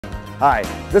Hi,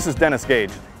 this is Dennis Gage,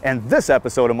 and this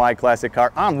episode of My Classic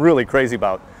Car I'm really crazy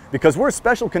about because we're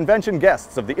special convention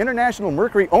guests of the International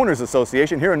Mercury Owners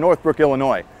Association here in Northbrook,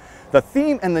 Illinois. The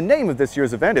theme and the name of this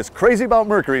year's event is Crazy About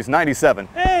Mercury's 97.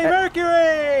 Hey,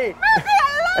 Mercury! Mercury,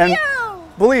 I love you!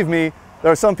 Believe me,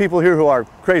 there are some people here who are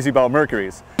crazy about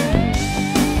Mercury's.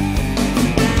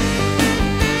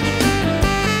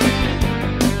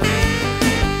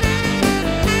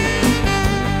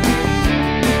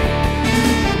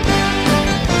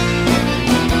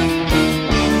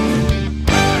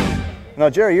 Now,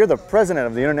 Jerry, you're the president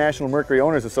of the International Mercury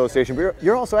Owners Association, but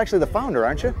you're also actually the founder,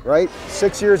 aren't you? Right.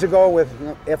 6 years ago,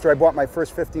 after I bought my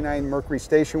first '59 Mercury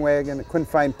station wagon, I couldn't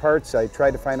find parts. I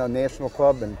tried to find a national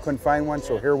club and couldn't find one,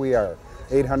 so here we are,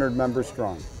 800 members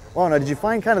strong. Wow, now did you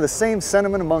find kind of the same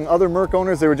sentiment among other Merc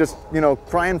owners? They were just,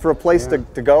 crying for a place to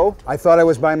go? I thought I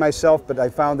was by myself, but I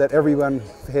found that everyone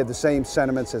had the same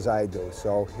sentiments as I do.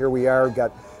 So here we are,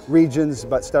 got regions,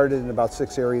 but started in about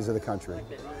 6 areas of the country.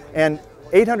 And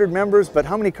 800 members, but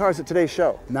how many cars at today's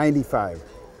show? 95.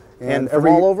 And from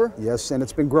all over? Yes, and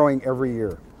it's been growing every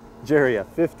year. Jerry, a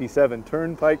 57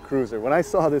 Turnpike Cruiser. When I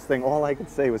saw this thing, all I could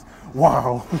say was,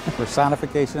 wow.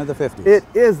 Personification of the 50s. It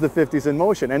is the 50s in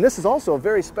motion. And this is also a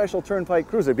very special Turnpike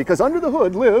Cruiser because under the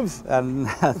hood lives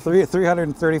a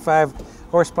 335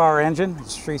 horsepower engine.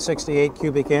 It's 368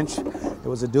 cubic inch. It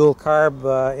was a dual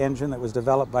carb engine that was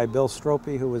developed by Bill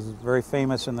Stropey, who was very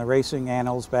famous in the racing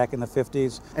annals back in the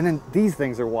 50s. And then these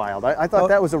things are wild. I thought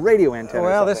that was a radio antenna.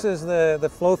 Well, this is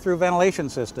the flow-through ventilation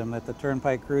system that the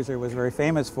Turnpike Cruiser was very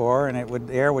famous for, and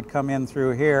air would come in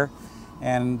through here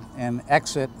and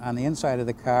exit on the inside of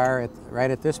the car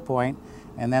right at this point.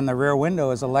 And then the rear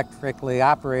window is electrically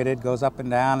operated, goes up and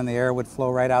down, and the air would flow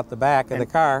right out the back of the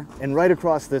car. And right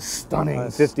across this stunning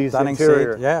 50s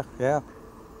interior. Seat. Yeah.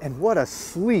 And what a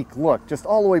sleek look, just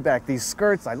all the way back. These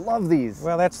skirts, I love these.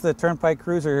 Well, that's the Turnpike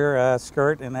Cruiser here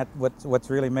skirt, and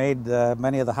what's really made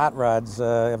many of the hot rods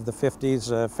of the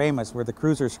 50s famous were the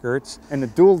cruiser skirts. And the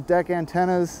dual deck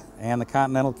antennas. And the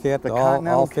Continental kit,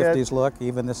 all 50s look.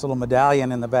 Even this little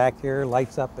medallion in the back here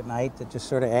lights up at night. It just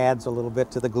sort of adds a little bit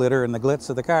to the glitter and the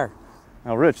glitz of the car.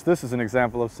 Now, Rich, this is an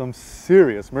example of some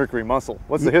serious Mercury muscle.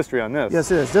 What's the history on this? Yes,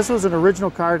 it is. This was an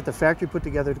original car that the factory put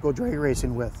together to go drag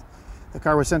racing with. The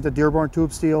car was sent to Dearborn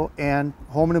Tube Steel and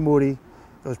Holman and Moody.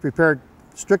 It was prepared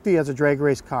strictly as a drag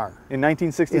race car. In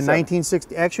 1967? In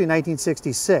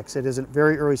 1966. It is a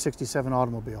very early 67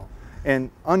 automobile.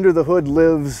 And under the hood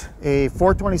lives? A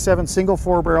 427 single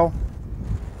 4-barrel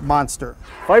monster.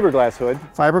 Fiberglass hood?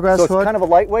 Fiberglass hood. So it's kind of a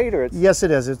lightweight, or it's? Yes,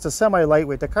 it is. It's a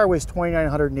semi-lightweight. The car weighs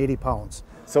 2,980 pounds.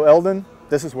 So Eldon,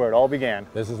 this is where it all began.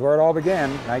 This is where it all began,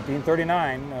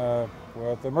 1939.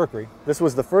 With the Mercury. This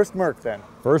was the first Merc then?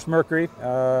 First Mercury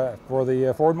for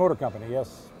the Ford Motor Company,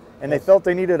 yes. And they felt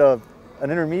they needed an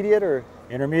intermediate, or?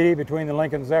 Intermediate between the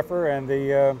Lincoln Zephyr and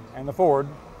the Ford.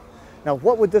 Now,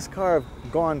 what would this car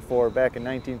have gone for back in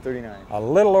 1939? A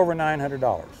little over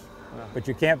 $900, but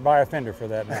you can't buy a fender for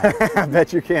that now. I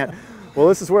bet you can't. Well,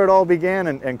 this is where it all began,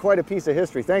 and quite a piece of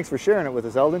history. Thanks for sharing it with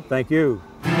us, Eldon. Thank you.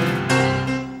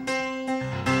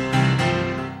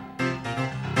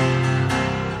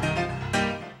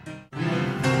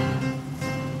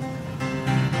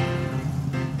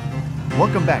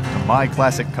 Welcome back to My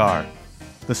Classic Car.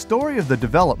 The story of the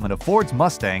development of Ford's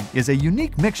Mustang is a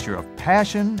unique mixture of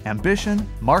passion, ambition,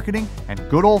 marketing, and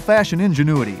good old-fashioned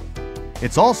ingenuity.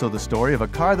 It's also the story of a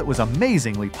car that was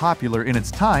amazingly popular in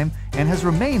its time and has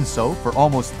remained so for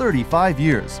almost 35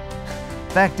 years.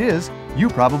 Fact is, you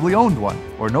probably owned one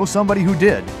or know somebody who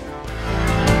did.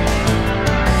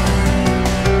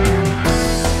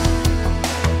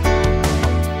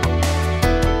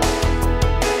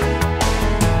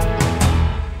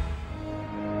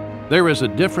 There is a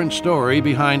different story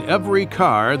behind every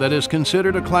car that is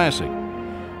considered a classic.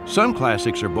 Some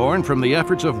classics are born from the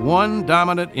efforts of one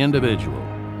dominant individual.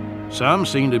 Some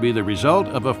seem to be the result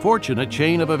of a fortunate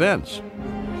chain of events.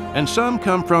 And some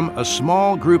come from a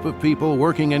small group of people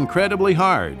working incredibly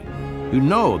hard, who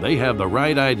know they have the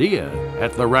right idea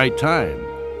at the right time.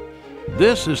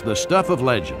 This is the stuff of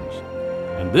legends.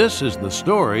 And this is the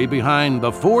story behind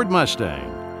the Ford Mustang.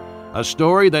 A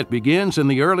story that begins in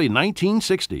the early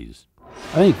 1960s.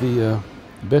 I think the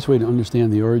best way to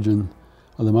understand the origin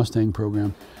of the Mustang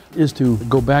program is to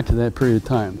go back to that period of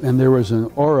time. And there was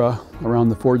an aura around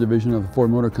the Ford division of the Ford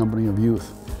Motor Company of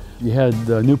youth. You had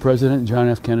the new president, John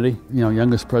F. Kennedy,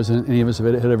 youngest president any of us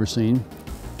had ever seen.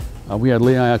 We had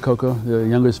Lee Iacocca, the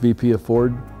youngest VP of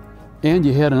Ford. And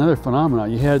you had another phenomenon.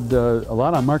 You had a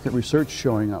lot of market research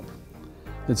showing up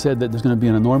that said that there's going to be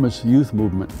an enormous youth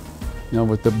movement,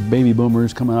 with the baby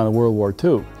boomers coming out of World War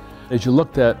II. As you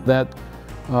looked at that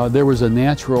there was a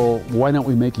natural, why don't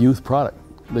we make youth product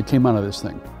that came out of this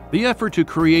thing. The effort to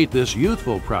create this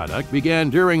youthful product began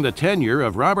during the tenure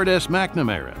of Robert S.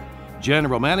 McNamara,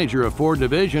 general manager of Ford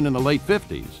Division in the late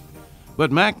 50s.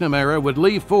 But McNamara would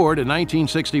leave Ford in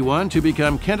 1961 to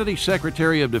become Kennedy's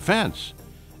Secretary of Defense,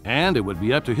 and it would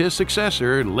be up to his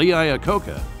successor, Lee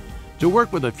Iacocca, to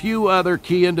work with a few other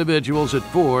key individuals at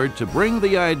Ford to bring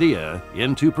the idea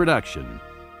into production.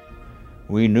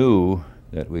 We knew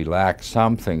that we lacked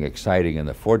something exciting in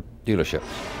the Ford dealerships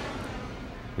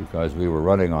because we were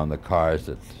running on the cars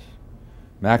that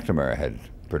McNamara had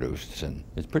produced, and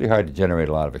it's pretty hard to generate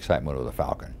a lot of excitement with a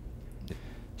Falcon.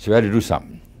 So we had to do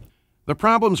something. The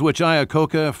problems which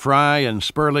Iacocca, Fry, and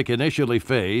Sperlich initially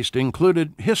faced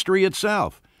included history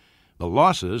itself. The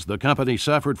losses the company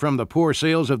suffered from the poor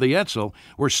sales of the Edsel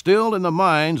were still in the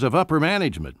minds of upper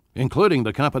management, including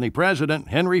the company president,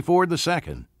 Henry Ford II.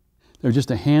 There were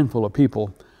just a handful of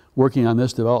people working on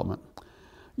this development.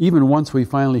 Even once we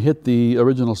finally hit the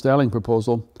original styling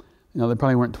proposal, there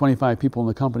probably weren't 25 people in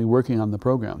the company working on the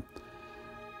program.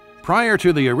 Prior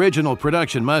to the original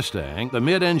production Mustang, the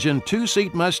mid-engine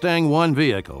two-seat Mustang 1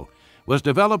 vehicle was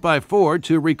developed by Ford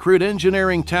to recruit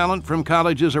engineering talent from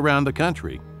colleges around the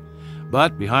country.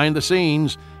 But behind the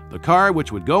scenes, the car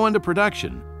which would go into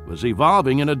production was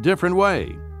evolving in a different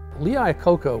way. Lee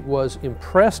Iacocca was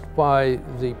impressed by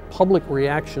the public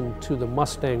reaction to the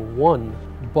Mustang 1,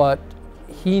 but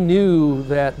he knew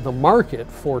that the market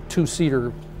for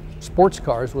two-seater sports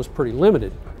cars was pretty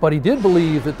limited. But he did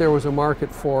believe that there was a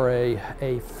market for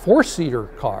a four-seater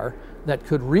car that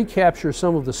could recapture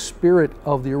some of the spirit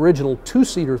of the original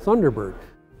two-seater Thunderbird.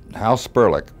 Hal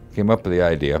Sperlich came up with the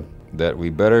idea that we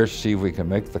better see if we can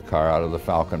make the car out of the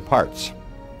Falcon parts.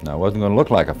 Now, it wasn't going to look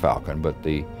like a Falcon, but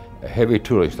the heavy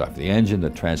tooling stuff, the engine, the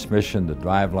transmission, the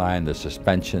driveline, the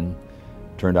suspension,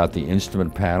 turned out the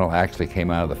instrument panel actually came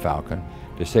out of the Falcon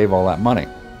to save all that money.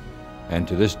 And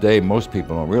to this day, most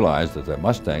people don't realize that the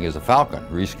Mustang is a Falcon,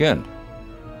 reskinned.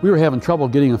 We were having trouble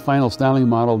getting a final styling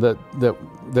model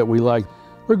that we liked.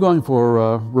 We're going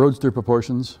for roadster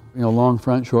proportions, long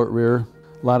front, short rear,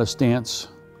 a lot of stance,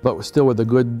 but still with a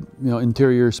good,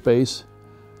 interior space.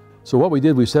 So what we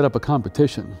did, we set up a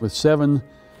competition with 7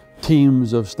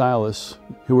 teams of stylists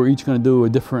who were each going to do a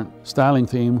different styling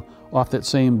theme off that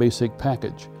same basic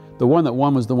package. The one that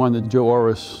won was the one that Joe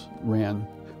Orris ran,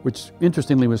 which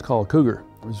interestingly was called Cougar.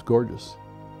 It was gorgeous.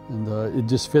 And it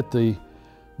just fit the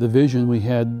vision we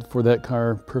had for that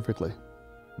car perfectly.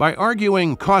 By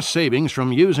arguing cost savings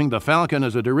from using the Falcon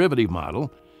as a derivative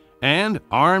model, and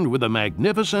armed with a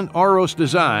magnificent Oros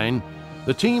design,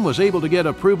 the team was able to get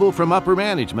approval from upper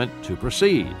management to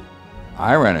proceed.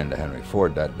 I ran into Henry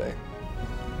Ford that day,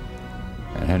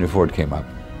 and Henry Ford came up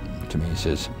to me and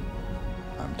says,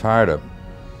 "I'm tired of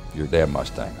your damn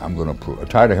Mustang. I'm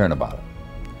tired of hearing about it.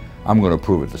 I'm going to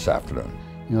approve it this afternoon."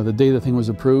 The day the thing was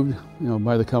approved,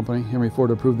 by the company, Henry Ford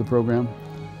approved the program.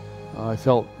 I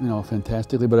felt,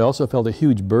 fantastically, but I also felt a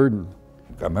huge burden.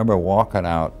 I remember walking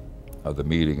out of the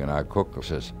meeting, and our cook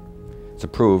says, "It's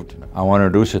approved. I want to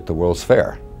introduce it at the World's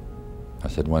Fair." I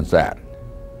said, "When's that?"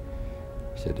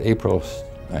 He said, "April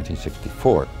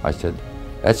 1964. I said,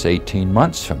 "That's 18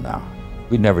 months from now."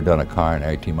 We'd never done a car in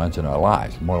 18 months in our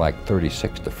lives, more like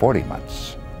 36 to 40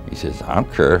 months. He says, "I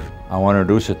don't care. I want to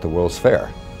introduce it at the World's Fair."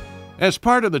 As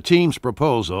part of the team's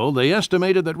proposal, they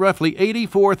estimated that roughly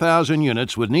 84,000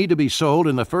 units would need to be sold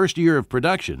in the first year of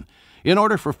production in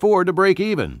order for Ford to break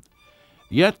even.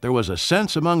 Yet there was a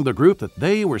sense among the group that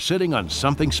they were sitting on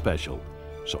something special.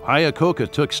 So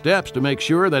Iacocca took steps to make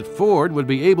sure that Ford would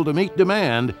be able to meet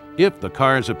demand if the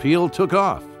car's appeal took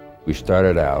off. We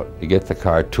started out to get the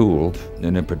car tooled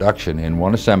and in production in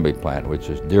one assembly plant, which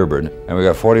is Dearborn, and we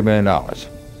got $40 million.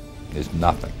 It's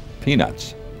nothing,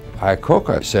 peanuts.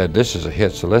 Iacocca said, "This is a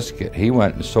hit, so let's get." He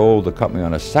went and sold the company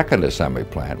on a second assembly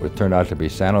plant, which turned out to be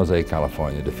San Jose,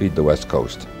 California, to feed the West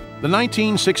Coast. The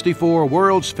 1964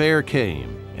 World's Fair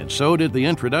came, and so did the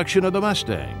introduction of the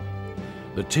Mustang.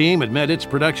 The team had met its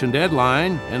production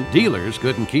deadline, and dealers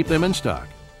couldn't keep them in stock.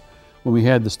 When we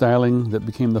had the styling that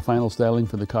became the final styling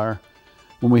for the car,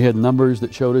 when we had numbers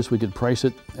that showed us we could price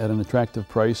it at an attractive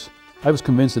price, I was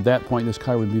convinced at that point this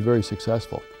car would be very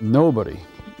successful. Nobody,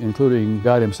 including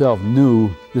God himself, knew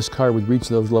this car would reach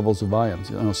those levels of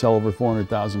volumes, sell over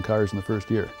 400,000 cars in the first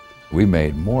year. We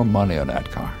made more money on that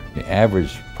car. The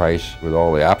average price with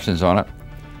all the options on it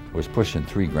was pushing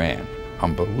 $3 grand.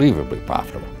 Unbelievably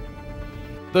profitable.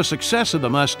 The success of the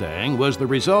Mustang was the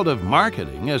result of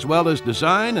marketing as well as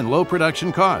design and low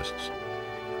production costs.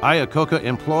 Iacocca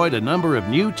employed a number of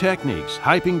new techniques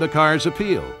hyping the car's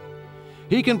appeal.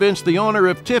 he convinced the owner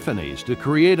of Tiffany's to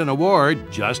create an award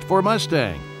just for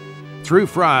Mustang. Through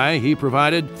Fry, he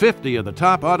provided 50 of the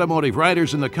top automotive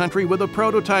writers in the country with a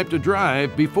prototype to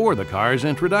drive before the car's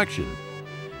introduction.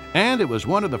 And it was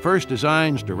one of the first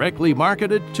designs directly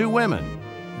marketed to women.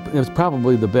 It was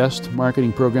probably the best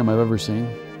marketing program I've ever seen.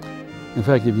 In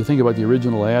fact, if you think about the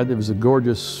original ad, it was a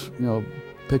gorgeous,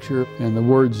 picture, and the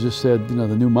words just said, the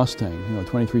new Mustang,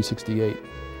 2368,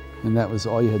 and that was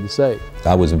all you had to say.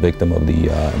 I was a victim of the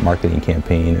marketing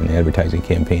campaign and advertising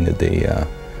campaign that they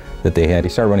had. They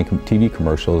started running TV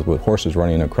commercials with horses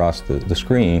running across the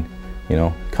screen,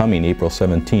 coming April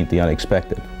 17th, the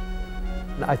unexpected.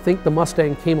 I think the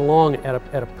Mustang came along at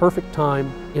a perfect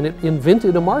time, and it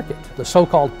invented a market. The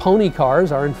so-called pony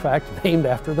cars are in fact named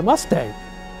after the Mustang.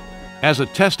 As a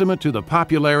testament to the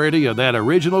popularity of that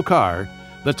original car,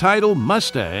 the title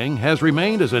Mustang has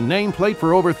remained as a nameplate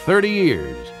for over 30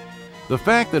 years. The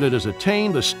fact that it has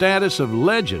attained the status of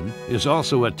legend is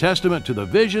also a testament to the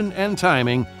vision and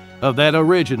timing of that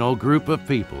original group of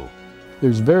people.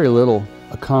 There's very little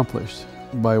accomplished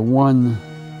by one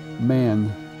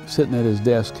man sitting at his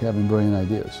desk having brilliant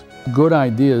ideas. Good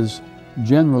ideas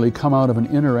generally come out of an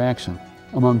interaction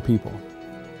among people,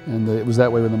 and it was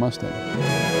that way with the Mustang.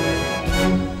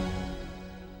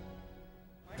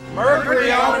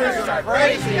 Mercury owners are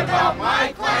crazy about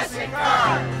my classic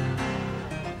car.